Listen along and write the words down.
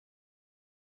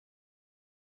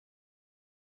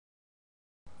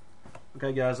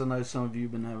Okay guys, I know some of you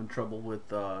have been having trouble with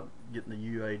getting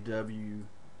the UAW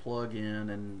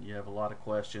plug-in, and you have a lot of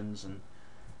questions and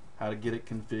how to get it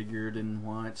configured and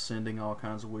why it's sending all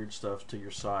kinds of weird stuff to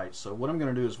your site. So what I'm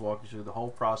going to do is walk you through the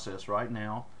whole process right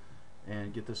now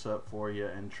and get this up for you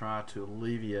and try to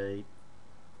alleviate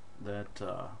that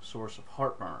source of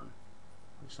heartburn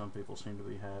that some people seem to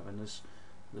be having. This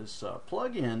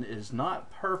plug-in is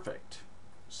not perfect,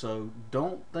 so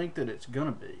don't think that it's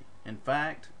going to be. In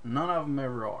fact, none of them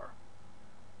ever are.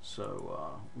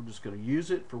 So we're just going to use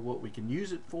it for what we can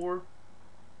use it for,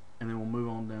 and then we'll move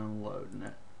on down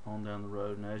the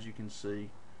road. And as you can see,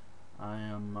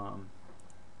 I'm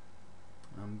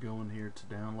going here to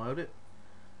download it,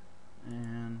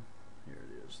 and here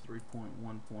it is.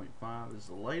 3.1.5 is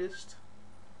the latest.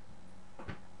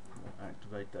 We'll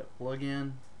activate that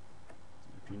plugin.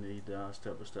 If you need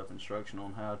step-by-step instruction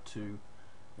on how to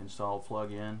install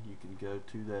plugin, you can go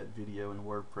to that video in the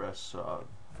WordPress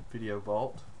video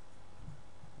vault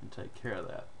and take care of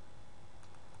that.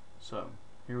 So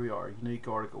here we are, Unique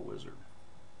Article Wizard.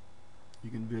 You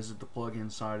can visit the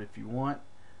plugin site if you want.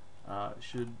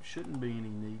 Shouldn't be any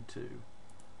need to.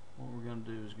 What we're going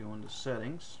to do is go into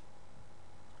settings,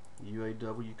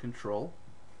 UAW control,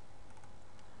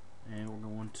 and we're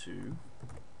going to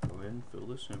go ahead and fill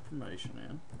this information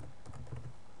in.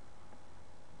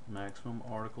 Maximum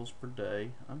articles per day.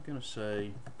 I'm going to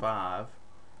say 5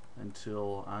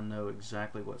 until I know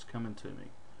exactly what's coming to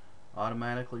me.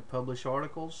 Automatically publish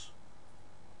articles?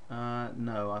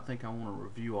 No, I think I want to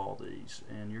review all these,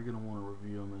 and you're going to want to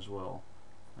review them as well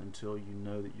until you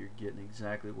know that you're getting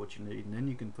exactly what you need, and then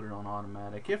you can put it on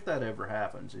automatic if that ever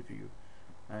happens, if you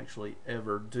actually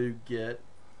ever do get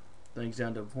things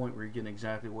down to a point where you're getting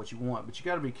exactly what you want. But you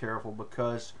got to be careful,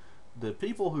 because the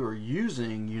people who are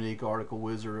using Unique Article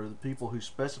Wizard are the people who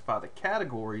specify the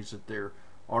categories that their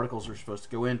articles are supposed to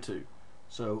go into.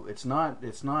 So it's not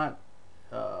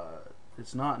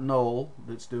Noel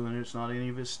that's doing it. It's not any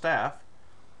of his staff.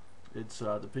 It's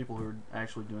the people who are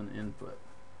actually doing the input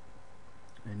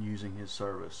and using his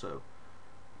service. So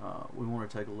we want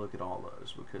to take a look at all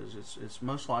those, because it's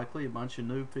most likely a bunch of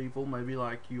new people, maybe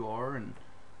like you are, and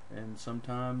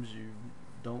sometimes you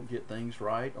don't get things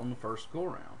right on the first go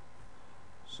around.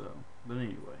 So, but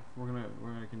anyway, we're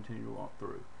gonna continue to walk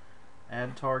through.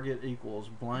 Add target equals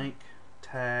blank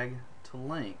tag to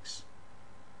links.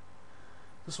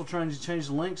 This will change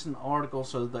the links in the article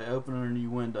so that they open in a new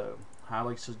window.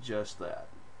 Highly suggest that.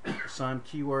 Assign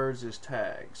keywords as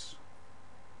tags.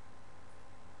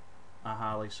 I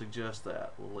highly suggest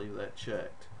that. We'll leave that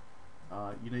checked.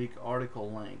 Unique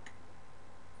article link.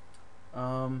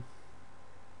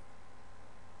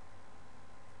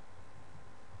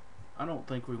 I don't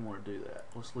think we want to do that.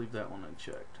 Let's leave that one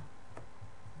unchecked.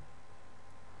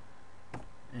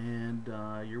 And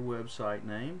your website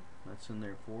name, that's in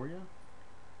there for you.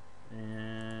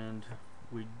 And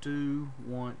we do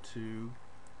want to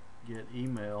get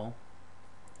email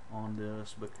on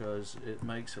this, because it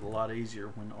makes it a lot easier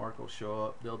when the articles show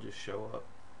up. They'll just show up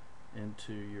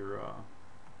into your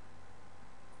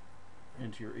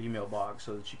email box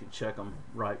so that you can check them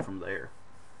right from there,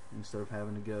 instead of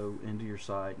having to go into your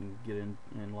site and get in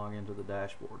and log into the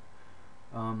dashboard.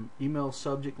 Email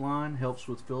subject line helps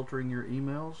with filtering your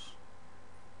emails.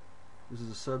 This is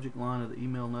the subject line of the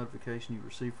email notification you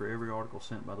receive for every article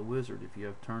sent by the wizard. If you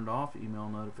have turned off email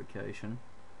notification,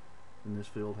 then this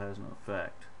field has no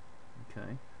effect.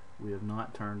 Okay, we have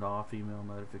not turned off email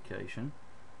notification,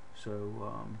 so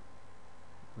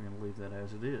we're going to leave that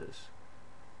as it is.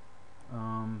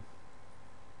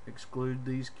 Exclude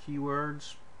these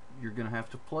keywords. You're going to have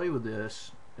to play with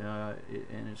this,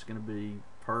 and it's going to be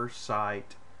per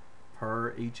site,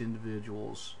 per each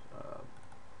individual's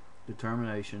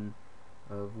determination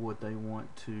of what they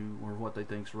want to, or what they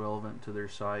think is relevant to their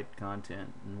site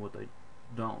content and what they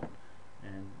don't.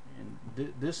 And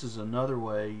this is another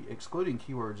way. Excluding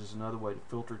keywords is another way to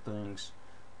filter things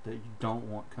that you don't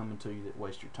want coming to you that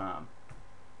waste your time.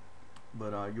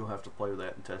 But you'll have to play with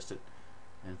that and test it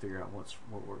and figure out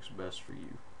what works best for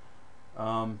you.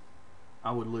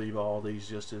 I would leave all these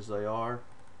just as they are.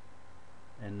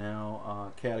 And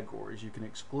now categories. You can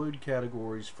exclude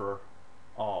categories for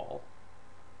all.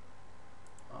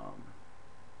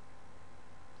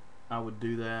 I would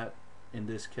do that in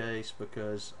this case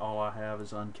because all I have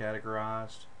is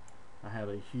uncategorized. I have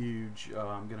a huge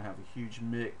I'm going to have a huge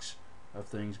mix of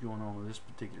things going on this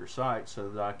particular site, so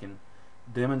that I can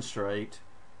demonstrate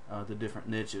the different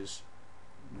niches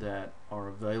that are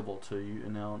available to you.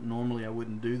 And now normally I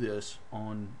wouldn't do this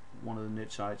on one of the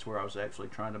niche sites where I was actually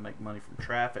trying to make money from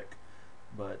traffic,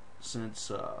 But since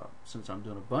I'm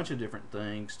doing a bunch of different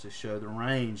things to show the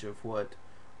range of what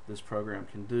this program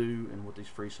can do and what these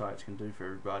free sites can do for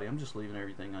everybody, I'm just leaving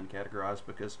everything uncategorized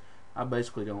because I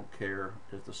basically don't care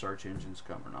if the search engines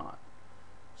come or not.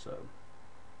 So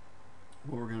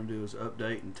what we're going to do is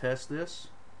update and test this.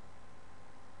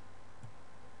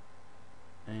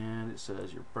 And it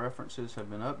says your preferences have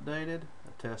been updated.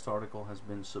 A test article has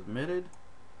been submitted.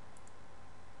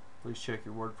 Please check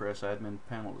your WordPress admin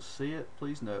panel to see it.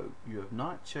 Please note you have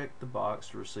not checked the box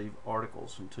to receive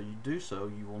articles. Until you do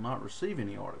so, you will not receive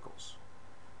any articles.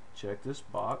 Check this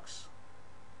box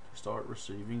to start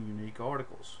receiving unique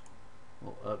articles.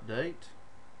 We'll update.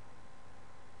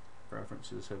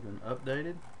 Preferences have been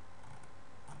updated.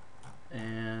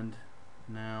 And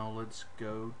now let's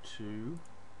go to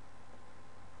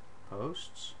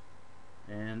posts,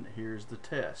 and here's the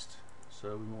test.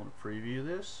 So we want to preview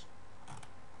this.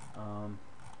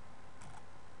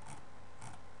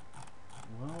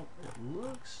 Well, it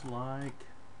looks like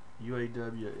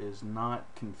UAW is not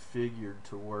configured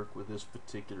to work with this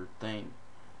particular thing,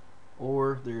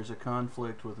 or there's a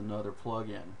conflict with another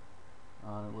plugin.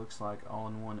 It looks like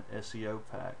all-in-one SEO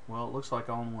pack. Well, it looks like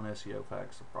all-in-one SEO pack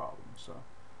is the problem. So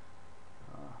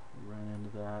we ran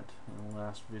into that in the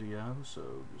last video. So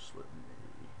just let me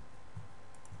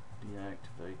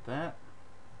deactivate that,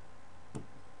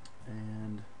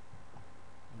 and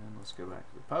let's go back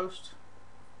to the post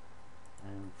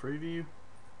and preview,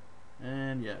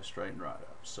 and yeah, straightened right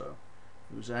up. So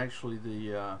it was actually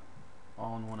the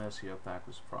all-in-one SEO pack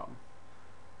was the problem.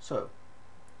 So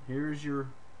here's your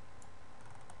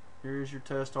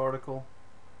test article,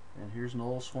 and here's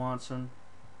Noel Swanson,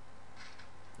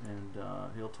 and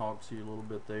he'll talk to you a little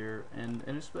bit there, and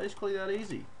it's basically that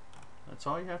easy. That's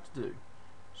all you have to do.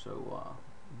 So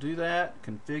do that,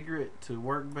 configure it to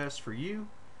work best for you,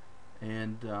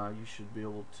 and you should be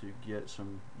able to get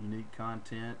some unique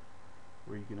content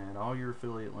where you can add all your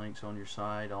affiliate links on your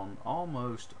site on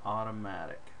almost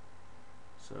automatic.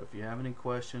 So if you have any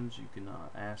questions, you can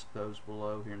ask those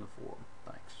below here in the forum.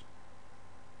 Thanks.